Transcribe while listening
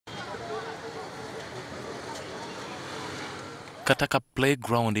Kataka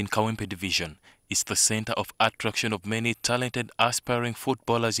Playground in Kawempe Division is the center of attraction of many talented aspiring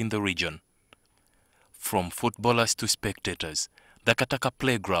footballers in the region. From footballers to spectators, the Kataka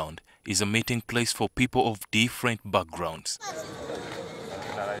Playground is a meeting place for people of different backgrounds.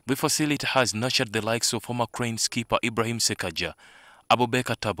 The facility has nurtured the likes of former Crane skipper Ibrahim Ssekajja,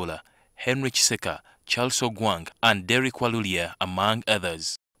 Abubaker Tabula, Henrich Seka, Charles Ogwang, and Derek Walulia, among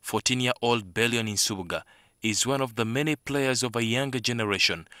others. 14-year-old Bellion in Subuga is one of the many players of a younger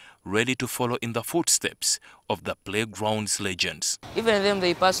generation ready to follow in the footsteps of the playground's legends. Even them,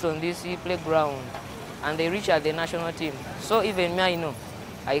 they passed on this playground and they reach at the national team. So even me, I know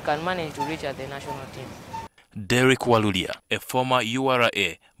I can manage to reach at the national team. Derek Walulia, a former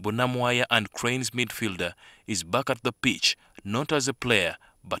URA, Bonamwaya and Cranes midfielder, is back at the pitch, not as a player,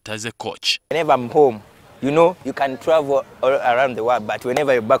 but as a coach. Whenever I'm home, you know, you can travel all around the world, but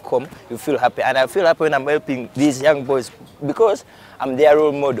whenever you're back home, you feel happy. And I feel happy when I'm helping these young boys because I'm their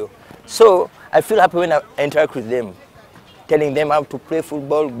role model. So I feel happy when I interact with them, telling them how to play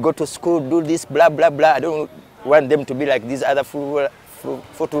football, go to school, do this, blah, blah, blah. I don't want them to be like these other footballers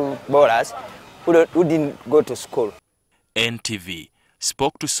who didn't go to school. NTV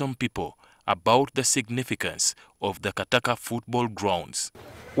spoke to some people about the significance of the Kataka football grounds.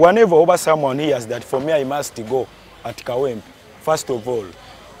 Whenever someone hears that for me I must go at Kawempe, first of all,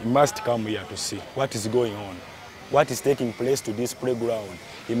 he must come here to see what is going on, what is taking place to this playground.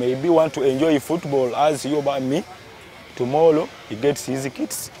 He maybe want to enjoy football as you or me. Tomorrow he gets his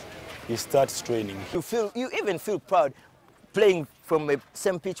kits, he starts training. You even feel proud playing from the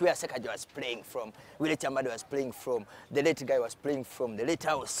same pitch where Ssekajja was playing from, Willy Kyambadde was playing from, the late guy was playing from, the late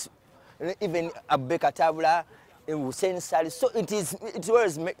house, even Abubaker Tabula, Hussein Sali. So it's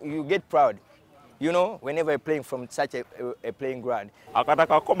always you get proud, you know, whenever you're playing from such a playing ground.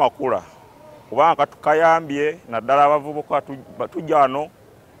 Akataka ko makula kubanga katukayambye naddala abavubuka tujja wano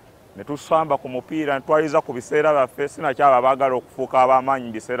ne tusamba ku mupiira ntwaliza ku biseera byaffe sinakyaba baagala okufuuka ab'amaanyi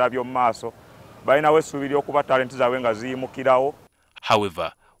mu biseera by'omu maaso balinawo essuubiri okuba talenti zaabwe nga ziyimukirawo.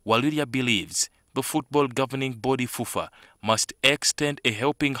 However, Walulia believes the football governing body FUFA must extend a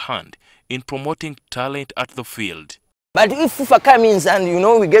helping hand in promoting talent at the field. But if FUFA comes and, you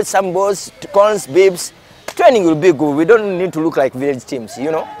know, we get some balls, cons, bibs, training will be good. We don't need to look like village teams,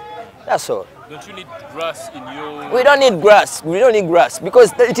 you know. That's all. Don't you need grass in your... We don't need grass. We don't need grass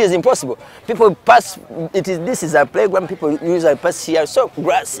because it is impossible. People pass, this is a playground, people use a pass here. So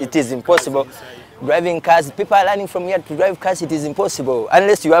grass, it is impossible. Driving cars, people are learning from here to drive cars, it is impossible.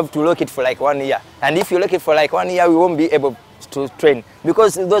 Unless you have to lock it for like 1 year. And if you lock it for like 1 year, we won't be able to train.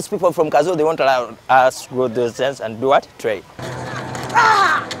 Because those people from Kazo, they won't allow us to go to those sense and do what? Train.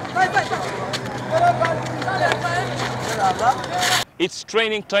 It's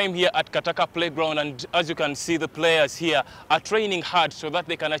training time here at Kataka Playground, and as you can see, the players here are training hard so that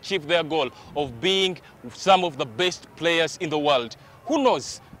they can achieve their goal of being some of the best players in the world. Who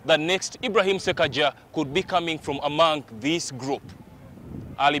knows, the next Ibrahim Ssekajja could be coming from among this group.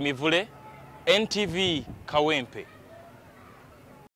 Ali Mivule, NTV, Kawempe.